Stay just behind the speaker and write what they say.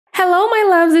Hello, my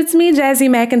loves. It's me,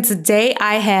 Jazzy Mac, and today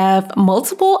I have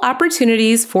multiple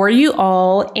opportunities for you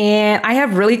all, and I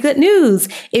have really good news.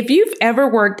 If you've ever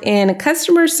worked in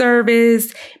customer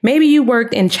service, maybe you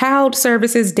worked in child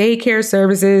services, daycare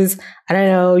services, I don't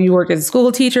know, you worked as a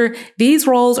school teacher, these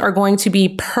roles are going to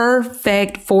be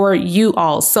perfect for you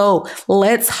all. So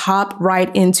let's hop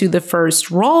right into the first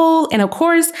role. And of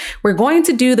course, we're going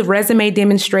to do the resume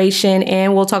demonstration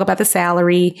and we'll talk about the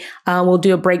salary. We'll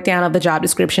do a breakdown of the job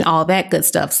description, all that good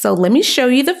stuff. So let me show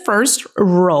you the first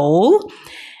role.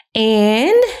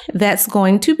 And that's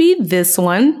going to be this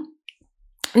one.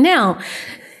 Now,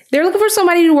 they're looking for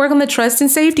somebody to work on the trust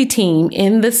and safety team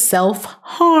in the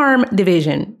self-harm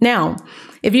division. Now,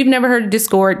 if you've never heard of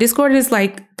Discord, Discord is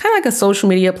like kind of like a social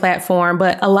media platform,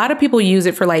 but a lot of people use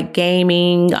it for like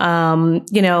gaming,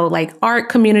 like art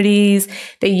communities.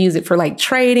 They use it for like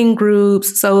trading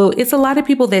groups. So it's a lot of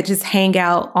people that just hang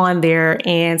out on there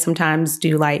and sometimes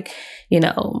do like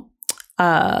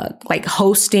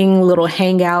hosting little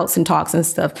hangouts and talks and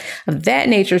stuff of that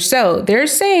nature. So they're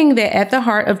saying that at the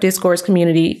heart of Discord's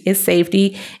community is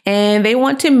safety, and they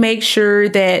want to make sure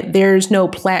that there's no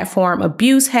platform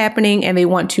abuse happening, and they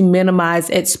want to minimize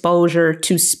exposure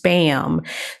to spam.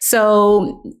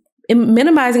 So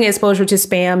minimizing exposure to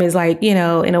spam is like, in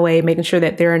a way, making sure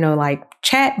that there are no like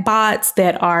chat bots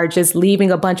that are just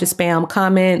leaving a bunch of spam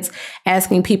comments,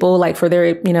 asking people like for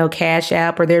their, Cash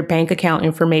App or their bank account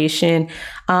information.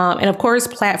 And of course,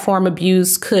 platform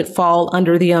abuse could fall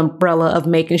under the umbrella of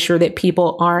making sure that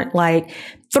people aren't like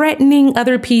threatening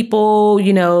other people,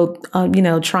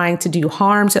 trying to do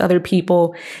harm to other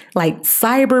people, like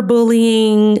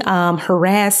cyberbullying,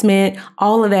 harassment,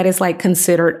 all of that is like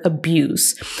considered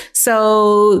abuse.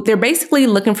 So they're basically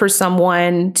looking for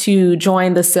someone to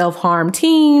join the self-harm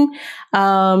team,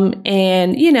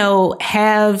 and,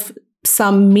 have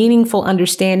some meaningful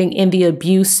understanding in the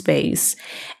abuse space.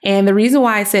 And the reason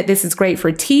why I said this is great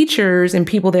for teachers and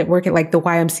people that work at like the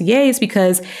YMCA is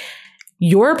because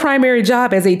your primary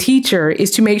job as a teacher is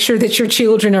to make sure that your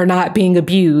children are not being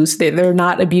abused, that they're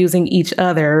not abusing each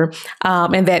other,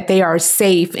 and that they are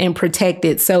safe and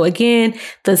protected. So again,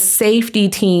 the safety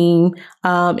team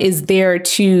is there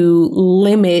to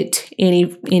limit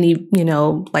any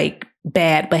like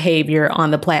bad behavior on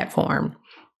the platform.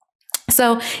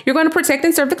 So you're going to protect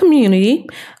and serve the community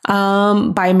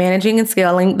by managing and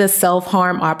scaling the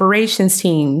self-harm operations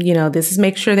team. This is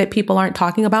make sure that people aren't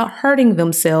talking about hurting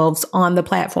themselves on the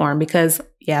platform, because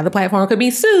the platform could be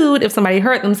sued if somebody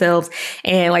hurt themselves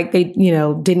and like they,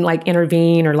 didn't like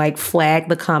intervene or like flag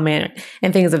the comment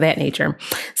and things of that nature.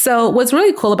 So what's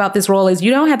really cool about this role is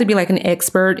you don't have to be like an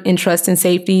expert in trust and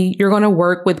safety. You're going to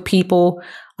work with people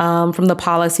from the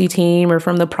policy team or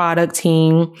from the product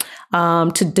team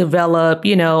to develop,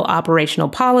 operational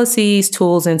policies,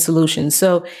 tools, and solutions.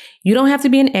 So you don't have to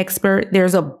be an expert.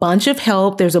 There's a bunch of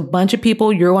help. There's a bunch of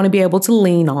people you're going to be able to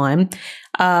lean on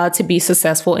to be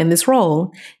successful in this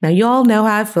role. Now, you all know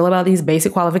how I feel about these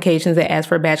basic qualifications that ask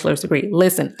for a bachelor's degree.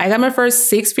 Listen, I got my first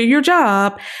six-figure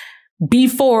job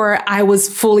before I was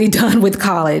fully done with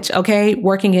college, okay,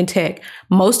 working in tech.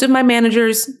 Most of my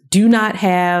managers do not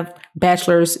have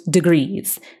bachelor's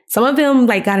degrees. Some of them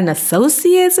like got an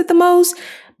associate's at the most.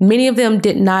 Many of them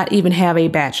did not even have a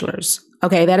bachelor's.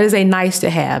 Okay, that is a nice to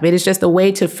have. It is just a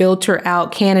way to filter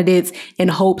out candidates in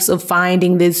hopes of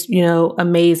finding this,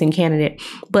 amazing candidate.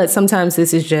 But sometimes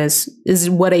this is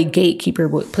what a gatekeeper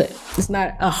would put. It's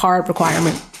not a hard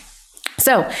requirement.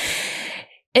 So,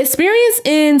 experience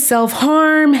in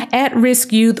self-harm,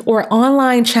 at-risk youth, or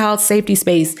online child safety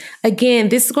space. Again,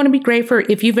 this is going to be great for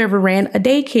if you've ever ran a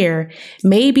daycare.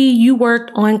 Maybe you worked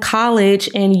on college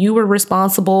and you were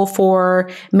responsible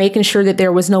for making sure that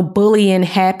there was no bullying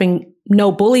happening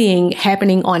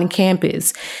on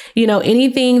campus.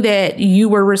 Anything that you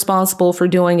were responsible for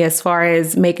doing as far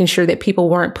as making sure that people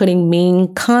weren't putting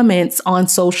mean comments on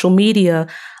social media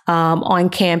on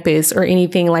campus or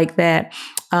anything like that.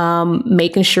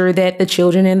 Making sure that the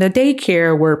children in the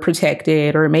daycare were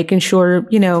protected, or making sure,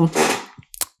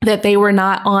 that they were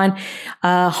not on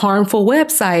harmful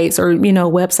websites or,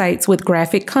 websites with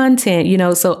graphic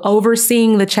content, so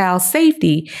overseeing the child's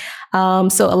safety. So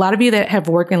a lot of you that have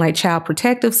worked in like child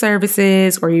protective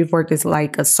services, or you've worked as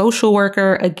like a social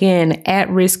worker, again,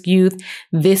 at-risk youth,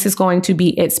 this is going to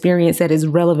be experience that is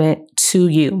relevant to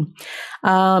you.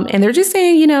 And they're just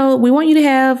saying, we want you to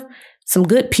have some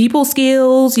good people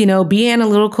skills, be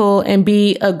analytical and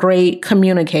be a great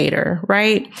communicator,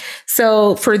 right?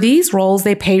 So for these roles,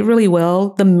 they pay really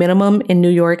well. The minimum in New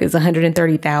York is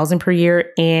 $130,000 per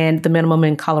year, and the minimum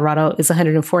in Colorado is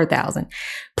 $104,000.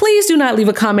 Please do not leave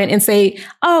a comment and say,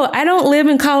 "Oh, I don't live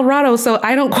in Colorado, so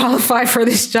I don't qualify for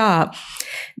this job."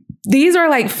 These are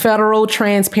like federal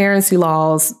transparency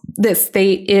laws that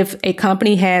state if a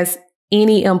company has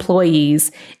any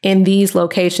employees in these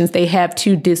locations, they have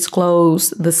to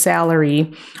disclose the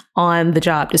salary on the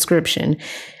job description.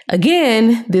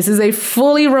 Again, this is a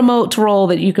fully remote role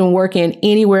that you can work in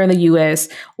anywhere in the US,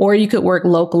 or you could work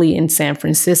locally in San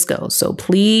Francisco. So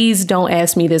please don't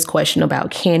ask me this question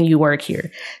about can you work here?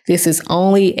 This is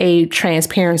only a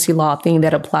transparency law thing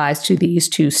that applies to these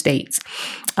two states.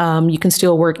 You can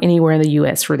still work anywhere in the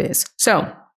US for this. So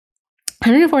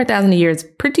 $104,000 a year is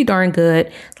pretty darn good.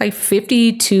 It's like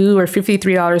 $52 or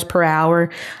 $53 per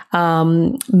hour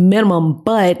minimum,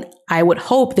 but I would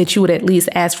hope that you would at least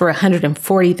ask for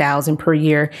 $140,000 per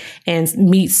year and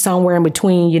meet somewhere in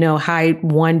between, high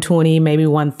 120, maybe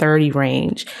 130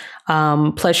 range,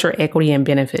 plus your equity and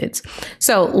benefits.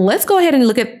 So let's go ahead and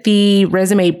look at the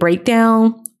resume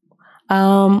breakdown.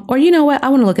 Or you know what? I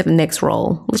want to look at the next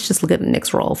role. Let's just look at the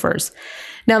next role first.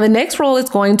 Now, the next role is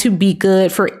going to be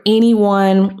good for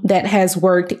anyone that has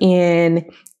worked in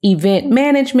event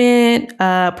management,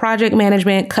 project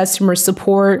management, customer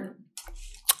support,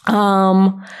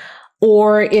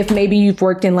 or if maybe you've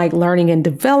worked in like learning and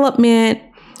development,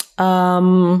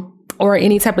 or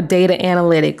any type of data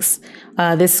analytics.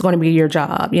 This is going to be your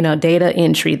job, data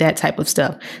entry, that type of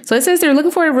stuff. So it says they're looking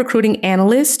for a recruiting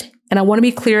analyst. And I want to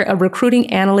be clear, a recruiting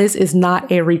analyst is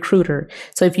not a recruiter.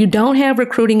 So if you don't have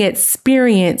recruiting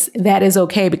experience, that is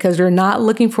okay because you're not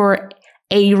looking for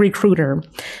a recruiter.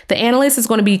 The analyst is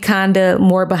going to be kind of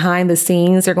more behind the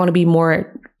scenes. They're going to be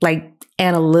more like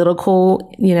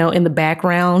analytical, in the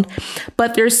background,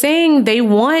 but they're saying they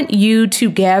want you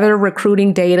to gather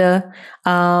recruiting data,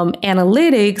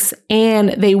 analytics, and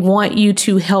they want you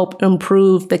to help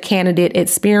improve the candidate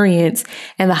experience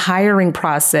and the hiring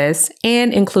process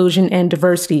and inclusion and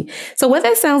diversity. So what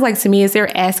that sounds like to me is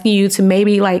they're asking you to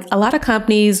maybe like a lot of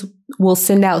companies will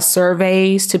send out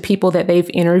surveys to people that they've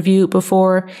interviewed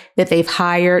before, that they've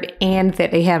hired and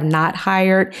that they have not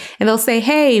hired. And they'll say,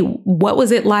 hey, what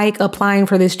was it like applying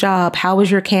for this job? How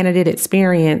was your candidate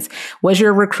experience? Was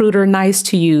your recruiter nice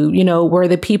to you? Were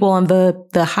the people on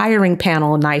the hiring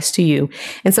panel nice to you?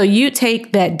 And so you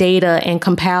take that data and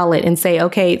compile it and say,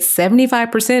 okay,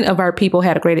 75% of our people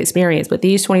had a great experience, but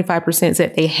these 25%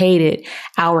 said they hated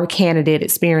our candidate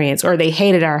experience or they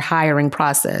hated our hiring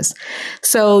process.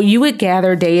 So you would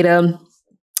gather data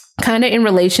kind of in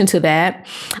relation to that.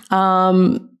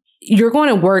 You're going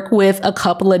to work with a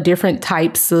couple of different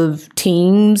types of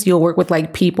teams. You'll work with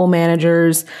like people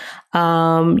managers.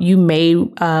 You may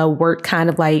work kind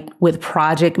of like with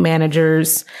project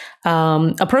managers.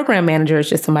 A program manager is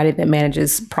just somebody that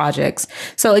manages projects.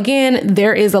 So again,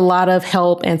 there is a lot of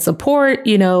help and support,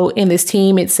 in this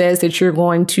team. It says that you're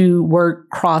going to work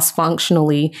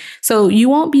cross-functionally. So you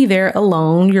won't be there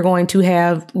alone. You're going to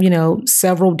have,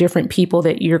 several different people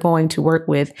that you're going to work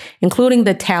with, including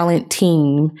the talent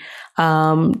team,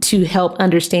 to help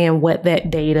understand what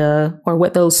that data or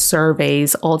what those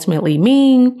surveys ultimately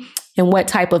mean and what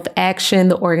type of action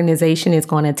the organization is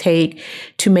going to take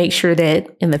to make sure that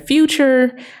in the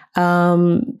future,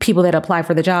 people that apply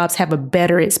for the jobs have a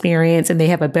better experience and they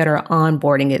have a better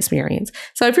onboarding experience.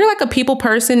 So if you're like a people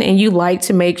person and you like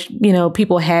to make,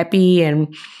 people happy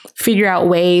and figure out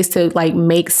ways to like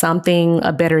make something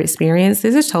a better experience,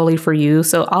 this is totally for you.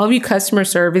 So all of you customer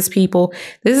service people,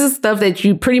 this is stuff that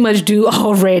you pretty much do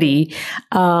already.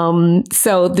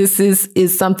 So this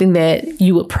is something that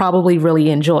you would probably really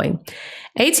enjoy.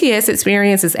 ATS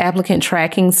experience is applicant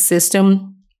tracking system.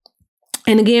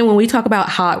 And again, when we talk about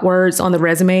hot words on the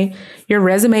resume, your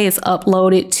resume is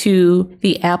uploaded to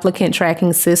the applicant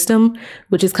tracking system,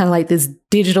 which is kind of like this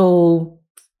digital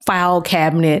file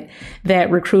cabinet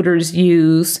that recruiters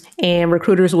use, and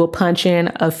recruiters will punch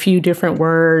in a few different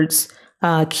words,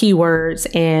 keywords,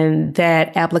 and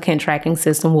that applicant tracking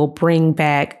system will bring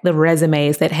back the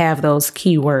resumes that have those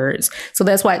keywords. So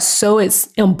that's why it's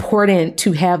important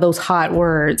to have those hot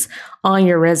words on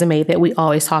your resume that we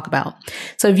always talk about.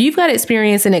 So if you've got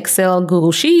experience in Excel,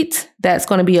 Google Sheets, that's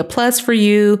going to be a plus for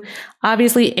you.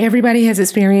 Obviously, everybody has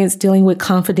experience dealing with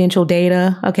confidential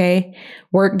data. Okay.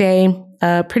 Workday,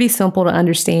 pretty simple to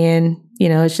understand.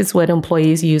 It's just what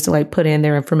employees use to like put in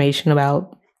their information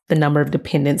about the number of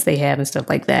dependents they have and stuff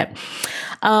like that.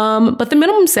 But the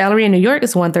minimum salary in New York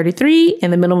is $133,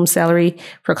 and the minimum salary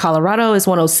for Colorado is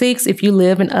 $106. If you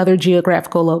live in other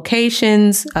geographical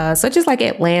locations, such as like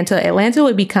Atlanta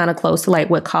would be kind of close to like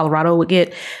what Colorado would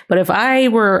get. But if I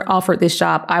were offered this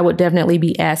job, I would definitely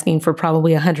be asking for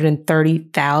probably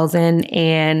 $130,000,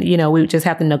 and we would just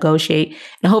have to negotiate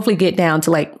and hopefully get down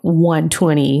to like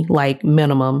 120, like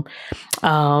minimum.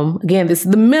 Again, this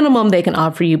is the minimum they can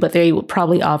offer you, but they would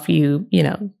probably offer you,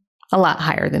 a lot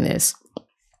higher than this.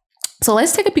 So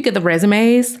let's take a peek at the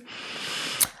resumes.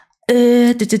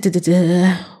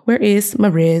 Where is my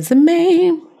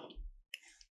resume?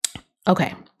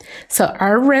 Okay. So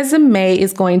our resume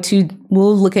is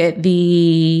we'll look at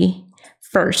the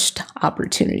first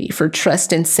opportunity for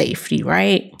trust and safety,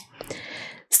 right?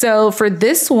 So for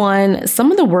this one,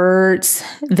 some of the words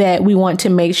that we want to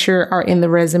make sure are in the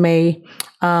resume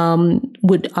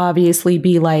would obviously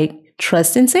be like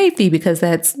trust and safety, because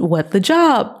that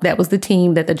was the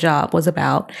team that the job was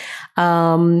about.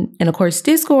 And of course,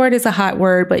 Discord is a hot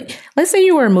word, but let's say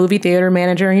you were a movie theater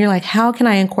manager and you're like, how can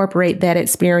I incorporate that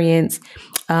experience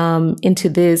into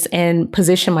this and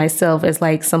position myself as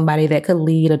like somebody that could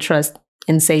lead a trust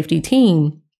and safety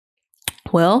team?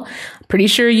 Well, pretty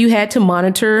sure you had to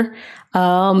monitor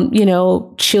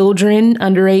children,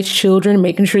 underage children,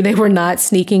 making sure they were not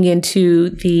sneaking into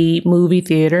the movie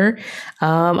theater.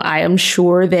 I am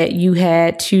sure that you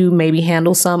had to maybe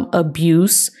handle some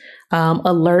abuse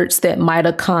alerts that might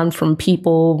have come from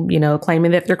people,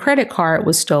 claiming that their credit card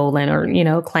was stolen,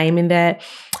 or, claiming that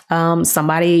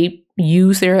somebody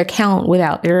used their account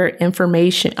without their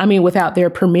without their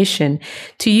permission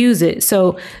to use it.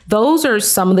 So those are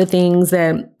some of the things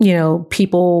that,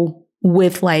 people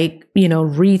with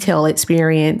retail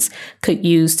experience could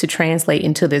use to translate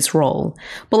into this role.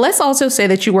 But let's also say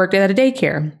that you worked at a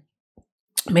daycare.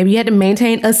 Maybe you had to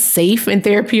maintain a safe and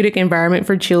therapeutic environment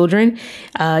for children.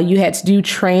 You had to do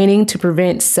training to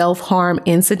prevent self-harm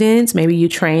incidents. Maybe you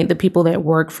trained the people that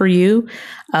work for you.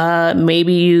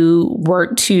 Maybe you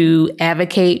worked to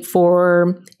advocate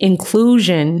for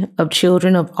inclusion of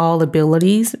children of all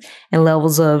abilities and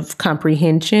levels of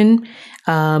comprehension.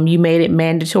 You made it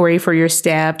mandatory for your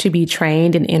staff to be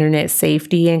trained in internet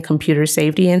safety and computer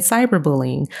safety and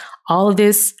cyberbullying. All of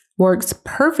this works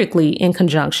perfectly in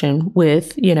conjunction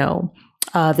with,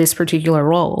 this particular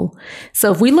role.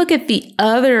 So if we look at the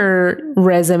other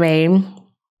resume,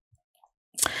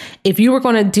 if you were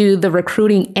going to do the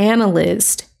recruiting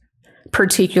analyst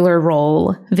particular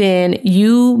role, then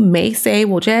you may say,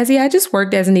 well, Jazzy, I just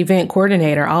worked as an event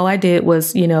coordinator. All I did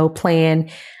was, plan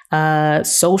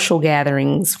social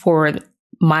gatherings for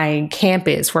my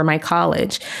campus, for my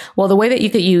college. Well, the way that you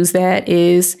could use that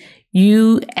is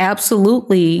you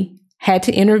absolutely had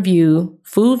to interview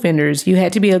food vendors. You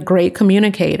had to be a great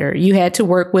communicator. You had to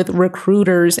work with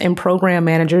recruiters and program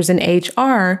managers and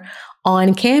HR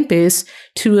on campus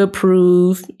to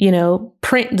approve,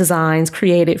 print designs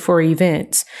created for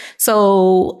events.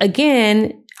 So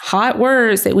again, hot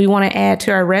words that we want to add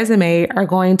to our resume are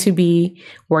going to be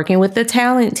working with the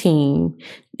talent team,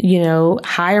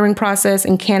 hiring process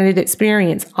and candidate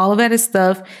experience. All of that is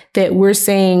stuff that we're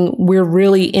saying we're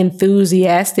really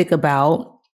enthusiastic about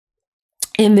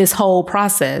in this whole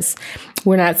process.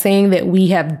 We're not saying that we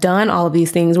have done all of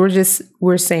these things.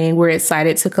 We're saying we're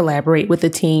excited to collaborate with the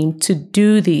team to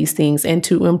do these things and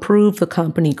to improve the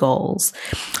company goals.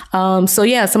 So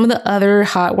yeah, some of the other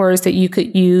hot words that you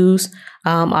could use,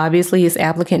 obviously, is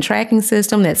applicant tracking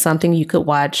system. That's something you could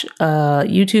watch a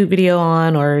YouTube video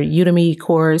on or Udemy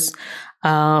course.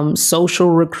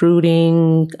 Social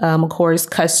recruiting, of course,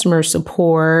 customer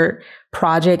support,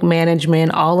 project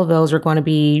management, all of those are going to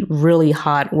be really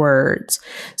hot words.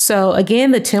 So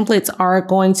again, the templates are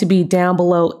going to be down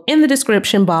below in the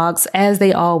description box, as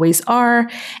they always are.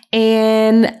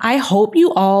 And I hope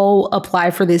you all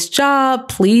apply for this job.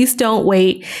 Please don't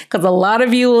wait, because a lot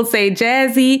of you will say,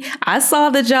 Jazzy, I saw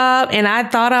the job and I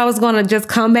thought I was going to just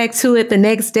come back to it the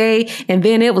next day and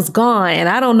then it was gone and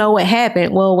I don't know what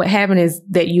happened. Well, what happened is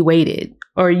that you waited.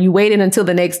 Or you waited until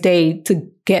the next day to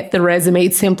get the resume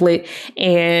template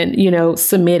and,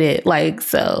 submit it.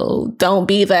 So don't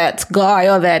be that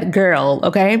guy or that girl.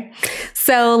 Okay.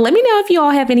 So let me know if you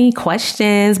all have any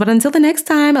questions, but until the next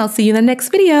time, I'll see you in the next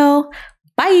video.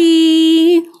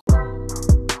 Bye.